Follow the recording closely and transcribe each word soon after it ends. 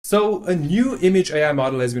So a new image AI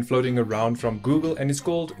model has been floating around from Google and it's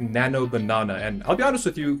called Nano Banana. And I'll be honest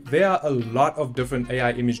with you, there are a lot of different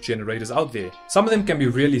AI image generators out there. Some of them can be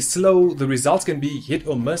really slow, the results can be hit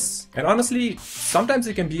or miss, and honestly, sometimes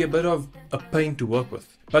it can be a bit of a pain to work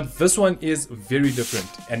with. But this one is very different.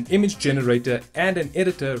 An image generator and an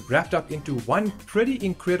editor wrapped up into one pretty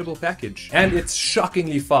incredible package. And it's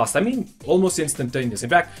shockingly fast. I mean, almost instantaneous. In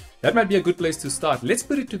fact, that might be a good place to start. Let's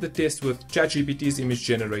put it to the test with ChatGPT's image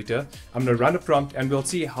generator. I'm going to run a prompt and we'll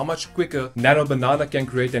see how much quicker Nano Banana can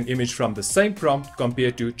create an image from the same prompt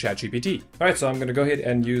compared to ChatGPT. Alright, so I'm going to go ahead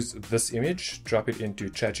and use this image, drop it into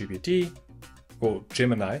ChatGPT or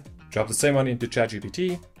Gemini, drop the same one into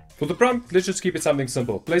ChatGPT. For the prompt, let's just keep it something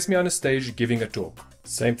simple. Place me on a stage giving a talk.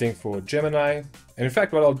 Same thing for Gemini. And in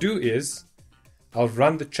fact, what I'll do is I'll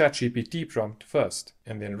run the ChatGPT prompt first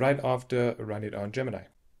and then right after run it on Gemini.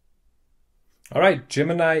 Alright,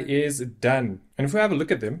 Gemini is done. And if we have a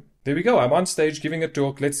look at them, there we go. I'm on stage giving a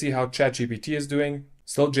talk. Let's see how ChatGPT is doing.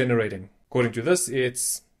 Still generating. According to this,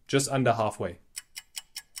 it's just under halfway.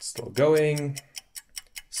 Still going.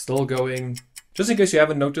 Still going. Just in case you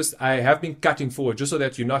haven't noticed, I have been cutting forward just so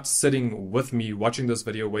that you're not sitting with me watching this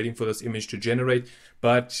video waiting for this image to generate.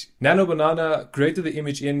 But Nano Banana created the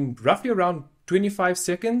image in roughly around 25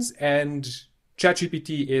 seconds and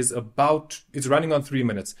ChatGPT is it's running on 3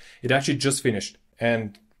 minutes. It actually just finished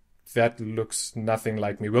and that looks nothing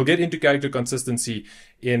like me. We'll get into character consistency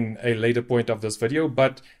in a later point of this video,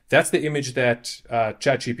 but that's the image that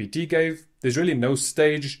ChatGPT gave. There's really no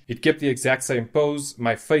stage. It kept the exact same pose.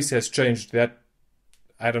 My face has changed.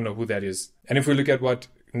 I don't know who that is. And if we look at what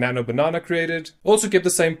Nano Banana created, also kept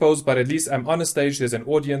the same pose, but at least I'm on a stage, there's an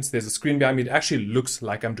audience, there's a screen behind me. It actually looks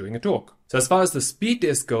like I'm doing a talk. So as far as the speed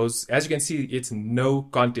test goes, as you can see, it's no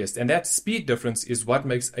contest. And that speed difference is what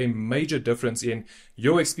makes a major difference in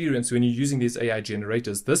your experience when you're using these AI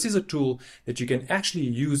generators. This is a tool that you can actually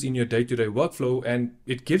use in your day-to-day workflow, and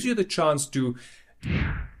it gives you the chance to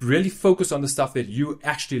really focus on the stuff that you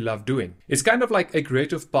actually love doing. It's kind of like a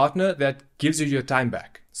creative partner that gives you your time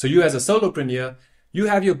back. So you as a solopreneur, you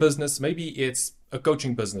have your business, maybe it's a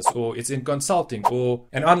coaching business or it's in consulting or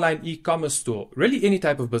an online e-commerce store, really any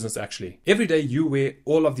type of business actually. Every day you wear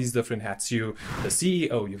all of these different hats. You're the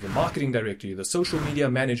CEO, you're the marketing director, you're the social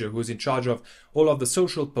media manager who's in charge of all of the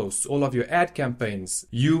social posts, all of your ad campaigns.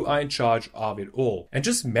 You are in charge of it all. And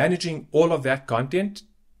just managing all of that content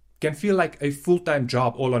can feel like a full-time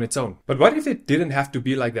job all on its own. But what if it didn't have to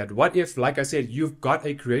be like that? What if, like I said, you've got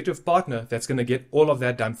a creative partner that's going to get all of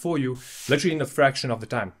that done for you, literally in a fraction of the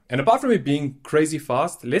time? And apart from it being crazy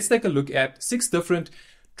fast, let's take a look at 6 different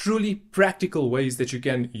truly practical ways that you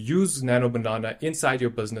can use Nano Banana inside your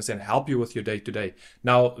business and help you with your day-to-day.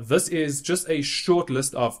 Now, this is just a short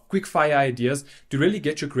list of quick fire ideas to really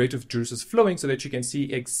get your creative juices flowing so that you can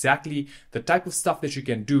see exactly the type of stuff that you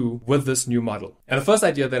can do with this new model. And the first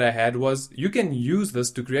idea that I had was you can use this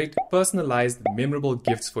to create personalized, memorable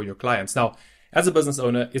gifts for your clients. Now, as a business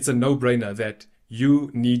owner, it's a no-brainer that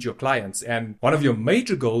you need your clients. And one of your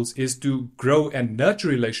major goals is to grow and nurture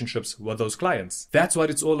relationships with those clients. That's what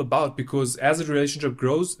it's all about, because as a relationship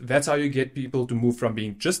grows, that's how you get people to move from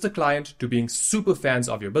being just a client to being super fans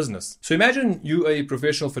of your business. So imagine you are a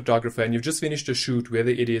professional photographer and you've just finished a shoot,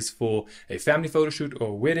 whether it is for a family photo shoot or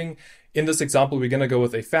a wedding. In this example, we're going to go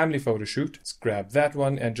with a family photo shoot. Let's grab that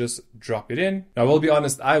one and just drop it in. Now, I'll be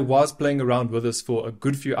honest, I was playing around with this for a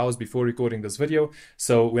good few hours before recording this video.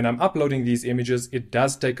 So when I'm uploading these images, it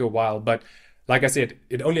does take a while. But like I said,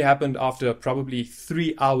 it only happened after probably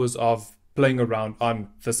 3 hours of playing around on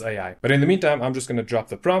this AI. But in the meantime, I'm just going to drop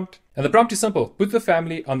the prompt. And the prompt is simple. Put the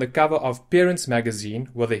family on the cover of Parents magazine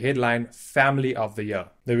with the headline Family of the Year.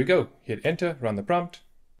 There we go. Hit enter, run the prompt.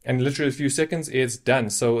 And in literally a few seconds, it's done.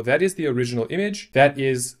 So that is the original image. That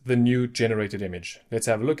is the new generated image. Let's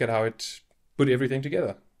have a look at how it put everything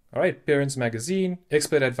together. All right, Parents Magazine,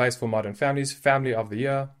 expert advice for modern families, Family of the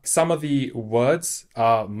Year. Some of the words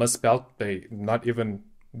are misspelled. They're not even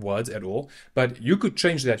words at all. But you could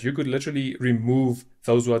change that. You could literally remove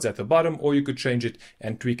those words at the bottom, or you could change it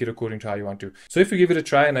and tweak it according to how you want to. So if we give it a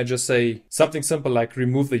try and I just say something simple like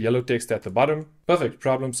remove the yellow text at the bottom, perfect,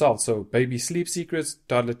 problem solved. So baby sleep secrets,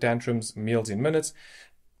 toddler tantrums, meals in minutes.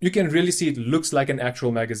 You can really see it looks like an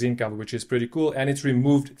actual magazine cover, which is pretty cool. And it's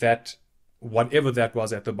removed that whatever that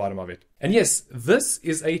was at the bottom of it. And yes, this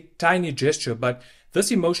is a tiny gesture, but this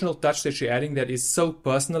emotional touch that you're adding that is so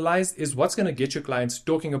personalized is what's going to get your clients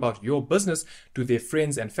talking about your business to their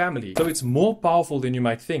friends and family. So it's more powerful than you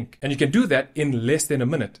might think. And you can do that in less than a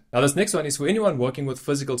minute. Now, this next one is for anyone working with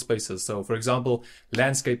physical spaces. So for example,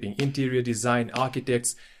 landscaping, interior design,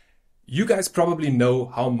 architects. You guys probably know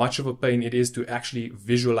how much of a pain it is to actually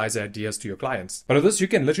visualize ideas to your clients. But with this, you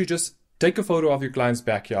can literally just take a photo of your client's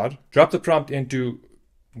backyard, drop the prompt into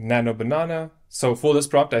Nano Banana. So for this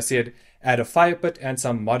prompt, I said, add a fire pit and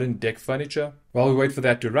some modern deck furniture. While we wait for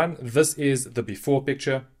that to run, this is the before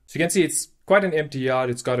picture. So you can see it's quite an empty yard.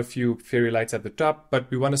 It's got a few fairy lights at the top,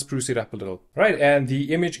 but we want to spruce it up a little. Right, and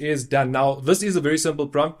the image is done. Now, this is a very simple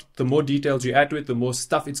prompt. The more details you add to it, the more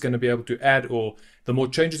stuff it's going to be able to add, or the more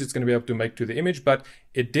changes it's going to be able to make to the image. But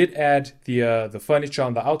it did add the furniture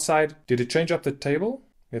on the outside. Did it change up the table?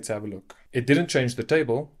 Let's have a look. It didn't change the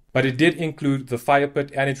table, but it did include the fire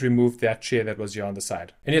pit and it removed that chair that was here on the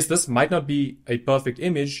side. And yes, this might not be a perfect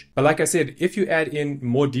image, but like I said, if you add in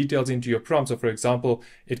more details into your prompt, so for example,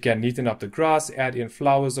 it can neaten up the grass, add in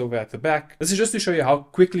flowers over at the back. This is just to show you how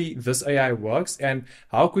quickly this AI works and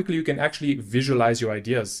how quickly you can actually visualize your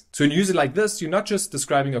ideas. So when you use it like this, you're not just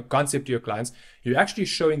describing a concept to your clients, you're actually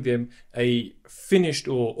showing them a finished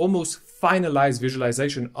or almost finalized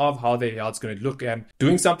visualization of how their yard's going to look. And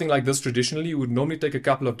doing something like this traditionally would normally take a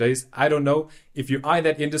couple of days. I don't know. If you are in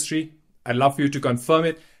that industry, I'd love for you to confirm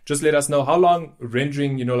it. Just let us know how long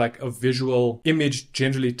rendering, like a visual image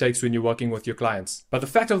generally takes when you're working with your clients. But the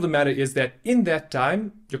fact of the matter is that in that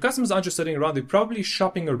time, your customers aren't just sitting around, they're probably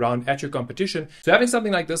shopping around at your competition. So having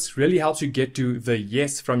something like this really helps you get to the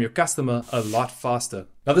yes from your customer a lot faster.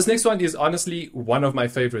 Now this next one is honestly one of my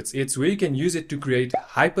favorites. It's where you can use it to create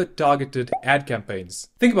hyper-targeted ad campaigns.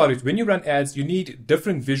 Think about it, when you run ads, you need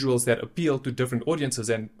different visuals that appeal to different audiences.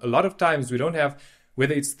 And a lot of times we don't have,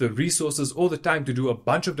 whether it's the resources or the time, to do a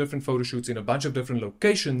bunch of different photo shoots in a bunch of different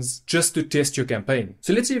locations just to test your campaign.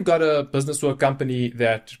 So let's say you've got a business or a company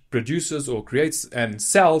that produces or creates and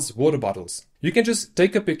sells water bottles. You can just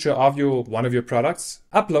take a picture of one of your products,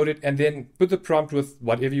 upload it, and then put the prompt with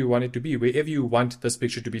whatever you want it to be, wherever you want this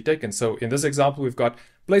picture to be taken. So in this example, we've got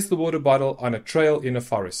place the water bottle on a trail in a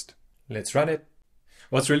forest. Let's run it.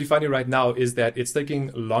 What's really funny right now is that it's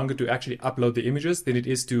taking longer to actually upload the images than it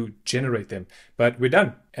is to generate them. But we're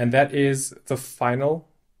done. And that is the final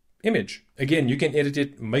image. Again, you can edit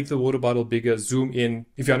it, make the water bottle bigger, zoom in,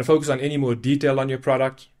 if you want to focus on any more detail on your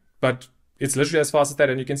product. But it's literally as fast as that.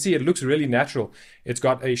 And you can see it looks really natural. It's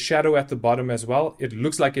got a shadow at the bottom as well. It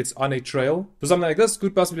looks like it's on a trail. So something like this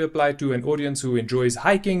could possibly apply to an audience who enjoys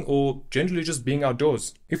hiking or generally just being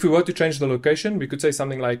outdoors. If we were to change the location, we could say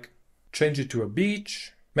something like, change it to a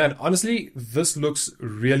beach. Man, honestly, this looks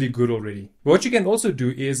really good already. But what you can also do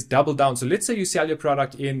is double down. So let's say you sell your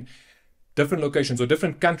product in different locations or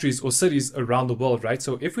different countries or cities around the world, right?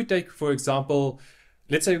 So if we take, for example,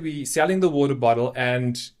 let's say we're selling the water bottle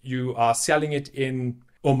and you are selling it in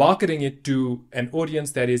or marketing it to an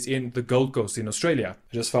audience that is in the Gold Coast in Australia.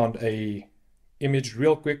 I just found a image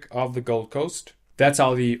real quick of the Gold Coast. That's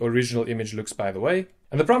how the original image looks, by the way.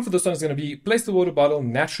 And the prompt for this one is going to be place the water bottle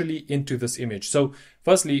naturally into this image. So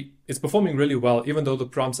firstly, it's performing really well, even though the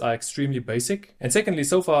prompts are extremely basic. And secondly,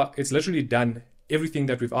 so far, it's literally done everything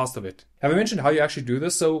that we've asked of it. Have I mentioned how you actually do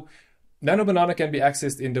this? So Nano Banana can be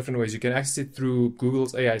accessed in different ways. You can access it through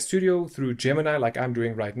Google's AI Studio, through Gemini, like I'm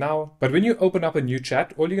doing right now. But when you open up a new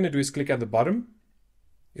chat, all you're going to do is click at the bottom.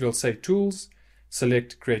 It'll say Tools,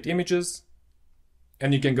 select Create Images,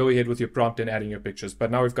 and you can go ahead with your prompt and adding your pictures.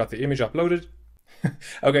 But now we've got the image uploaded.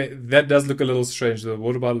 Okay, that does look a little strange. The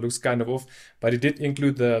water bottle looks kind of off, but it did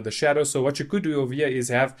include the shadow. So what you could do over here is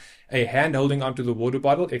have a hand holding onto the water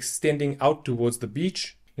bottle, extending out towards the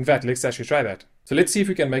beach. In fact, let's actually try that. So let's see if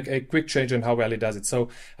we can make a quick change on how well it does it. So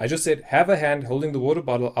I just said, have a hand holding the water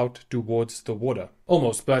bottle out towards the water.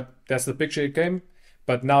 Almost, but that's the picture it came.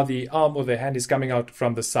 But now the arm or the hand is coming out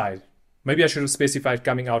from the side. Maybe I should have specified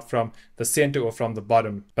coming out from the center or from the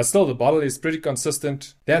bottom. But still, the bottle is pretty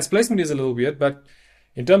consistent. The hand's placement is a little weird, but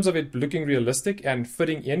in terms of it looking realistic and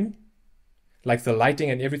fitting in, like the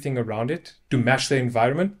lighting and everything around it to match the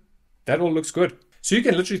environment, that all looks good. So you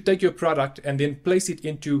can literally take your product and then place it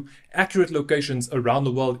into accurate locations around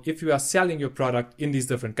the world if you are selling your product in these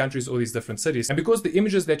different countries or these different cities. And because the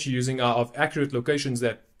images that you're using are of accurate locations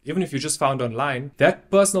that even if you just found online, that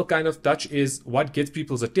personal kind of touch is what gets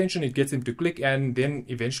people's attention. It gets them to click and then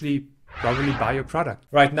eventually probably buy your product.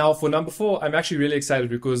 Right now for number 4, I'm actually really excited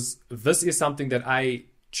because this is something that I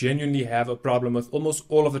genuinely have a problem with almost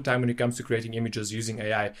all of the time when it comes to creating images using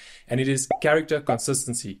AI. And it is character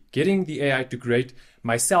consistency. Getting the AI to create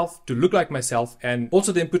myself, to look like myself, and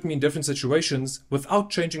also then put me in different situations without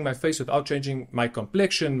changing my face, without changing my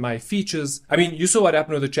complexion, my features. I mean, you saw what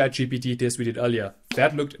happened with the ChatGPT test we did earlier.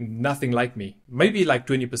 That looked nothing like me. Maybe like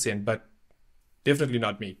 20%, but definitely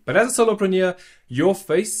not me. But as a solopreneur, your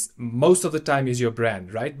face most of the time is your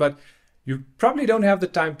brand, right? But you probably don't have the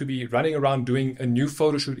time to be running around doing a new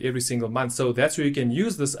photo shoot every single month. So that's where you can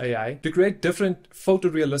use this AI to create different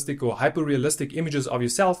photorealistic or hyper-realistic images of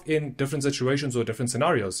yourself in different situations or different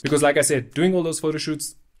scenarios. Because like I said, doing all those photo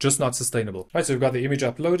shoots, just not sustainable. All right, so we've got the image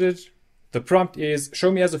uploaded. The prompt is,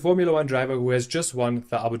 show me as a Formula One driver who has just won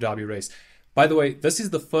the Abu Dhabi race. By the way, this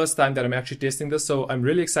is the first time that I'm actually testing this, so I'm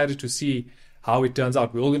really excited to see how it turns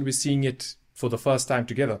out. We're all going to be seeing it for the first time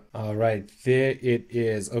together. All right, there it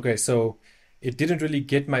is. Okay, so it didn't really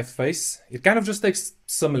get my face. It kind of just takes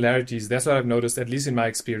similarities. That's what I've noticed, at least in my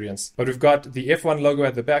experience. But we've got the F1 logo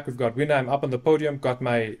at the back. We've got winner, I'm up on the podium, got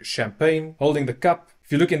my champagne, holding the cup.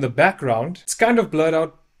 If you look in the background, it's kind of blurred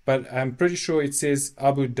out, but I'm pretty sure it says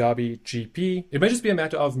Abu Dhabi GP. It may just be a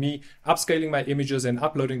matter of me upscaling my images and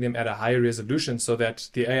uploading them at a higher resolution so that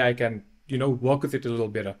the AI can, work with it a little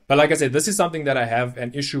better. But like I said, this is something that I have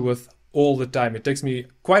an issue with all the time. It takes me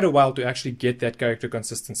quite a while to actually get that character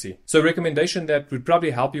consistency. So a recommendation that would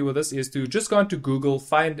probably help you with this is to just go onto Google,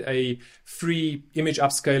 find a free image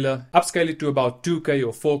upscaler, upscale it to about 2K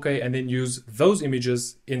or 4K, and then use those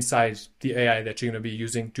images inside the AI that you're going to be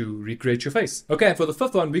using to recreate your face. Okay, and for the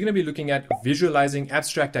fifth one, we're going to be looking at visualizing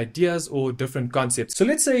abstract ideas or different concepts. So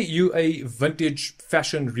let's say you're a vintage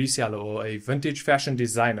fashion reseller or a vintage fashion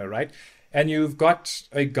designer, right? And you've got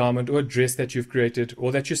a garment or a dress that you've created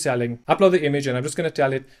or that you're selling. Upload the image, and I'm just going to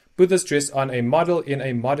tell it, put this dress on a model in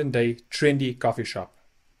a modern day trendy coffee shop.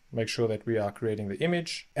 Make sure that we are creating the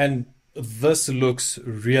image. And this looks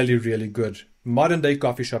really, really good. Modern day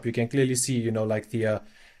coffee shop, you can clearly see, like the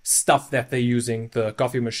stuff that they're using, the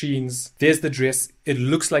coffee machines. There's the dress. It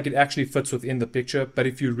looks like it actually fits within the picture. But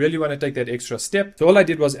if you really want to take that extra step, so all I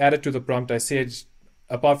did was add it to the prompt. I said,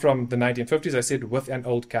 apart from the 1950s, I said with an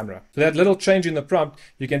old camera. So that little change in the prompt,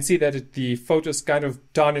 you can see that the photo's kind of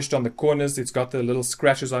tarnished on the corners. It's got the little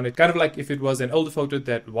scratches on it. Kind of like if it was an older photo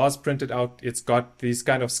that was printed out, it's got these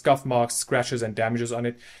kind of scuff marks, scratches, and damages on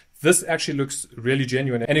it. This actually looks really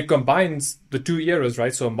genuine. And it combines the two eras,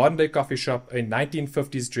 right? So a modern day coffee shop, a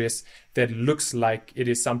 1950s dress that looks like it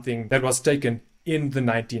is something that was taken in the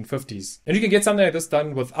 1950s. And you can get something like this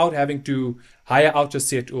done without having to hire out a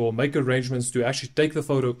set or make arrangements to actually take the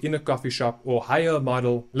photo in a coffee shop or hire a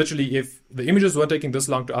model. Literally, if the images weren't taking this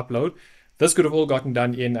long to upload, this could have all gotten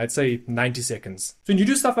done in, I'd say, 90 seconds. So when you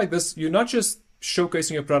do stuff like this, you're not just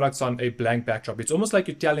showcasing your products on a blank backdrop. It's almost like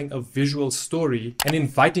you're telling a visual story and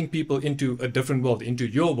inviting people into a different world, into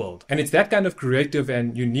your world. And it's that kind of creative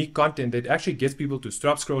and unique content that actually gets people to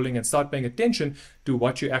stop scrolling and start paying attention to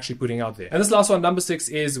what you're actually putting out there. And this last one, number 6,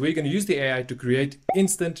 is we're going to use the AI to create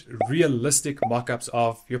instant, realistic mockups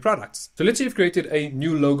of your products. So let's say you've created a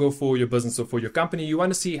new logo for your business or for your company. You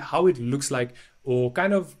want to see how it looks like, or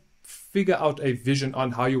kind of figure out a vision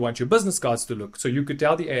on how you want your business cards to look. So you could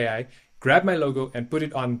tell the AI, grab my logo and put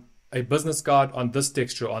it on a business card on this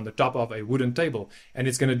texture on the top of a wooden table, and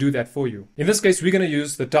it's going to do that for you. In this case, we're going to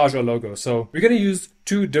use the Taja logo. So we're going to use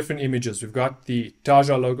two different images. We've got the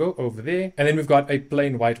Taja logo over there, and then we've got a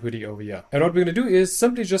plain white hoodie over here. And what we're going to do is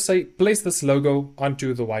simply just say, place this logo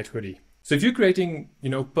onto the white hoodie. So if you're creating,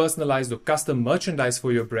 personalized or custom merchandise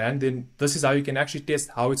for your brand, then this is how you can actually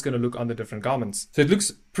test how it's going to look on the different garments. So it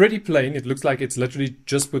looks pretty plain. It looks like it's literally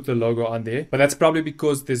just put the logo on there, but that's probably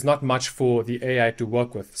because there's not much for the AI to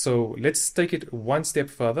work with. So let's take it one step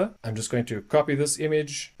further. I'm just going to copy this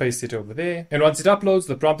image, paste it over there. And once it uploads,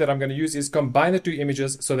 the prompt that I'm going to use is combine the two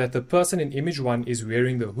images so that the person in image 1 is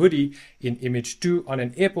wearing the hoodie in image 2 on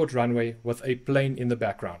an airport runway with a plane in the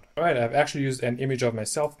background. All right, I've actually used an image of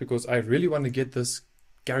myself because I really want to get this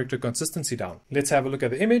character consistency down. Let's have a look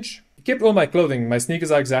at the image. I kept all my clothing. My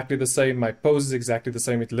sneakers are exactly the same. My pose is exactly the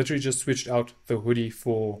same. It literally just switched out the hoodie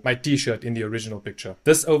for my t-shirt in the original picture.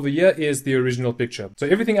 This over here is the original picture. So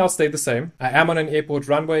everything else stayed the same. I am on an airport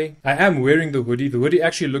runway. I am wearing the hoodie. The hoodie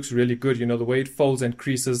actually looks really good. The way it folds and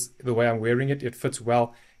creases, the way I'm wearing it, it fits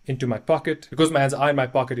well into my pocket because my hands are in my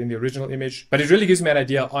pocket in the original image. But it really gives me an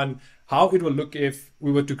idea on how it will look if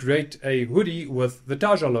we were to create a hoodie with the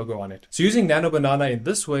Taja logo on it. So using Nano Banana in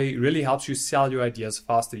this way really helps you sell your ideas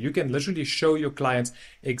faster. You can literally show your clients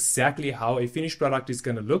exactly how a finished product is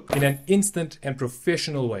going to look in an instant and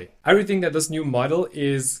professional way. I really think that this new model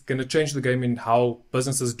is going to change the game in how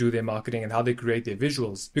businesses do their marketing and how they create their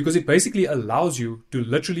visuals, because it basically allows you to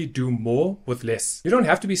literally do more with less. You don't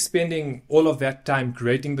have to be spending all of that time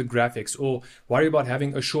creating the graphics or worry about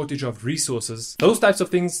having a shortage of resources. Those types of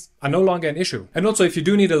things are no longer an issue. And also, if you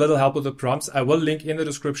do need a little help with the prompts, I will link in the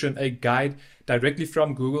description a guide directly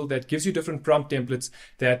from Google that gives you different prompt templates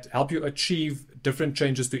that help you achieve different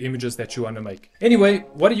changes to images that you want to make. Anyway,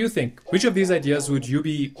 what do you think? Which of these ideas would you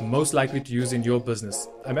be most likely to use in your business?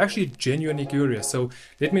 I'm actually genuinely curious, so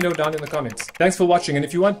let me know down in the comments. Thanks for watching, and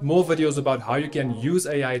if you want more videos about how you can use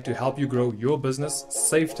AI to help you grow your business,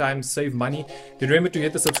 save time, save money, then remember to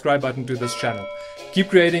hit the subscribe button to this channel. Keep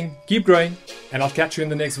creating, keep growing, and I'll catch you in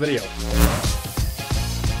the next video.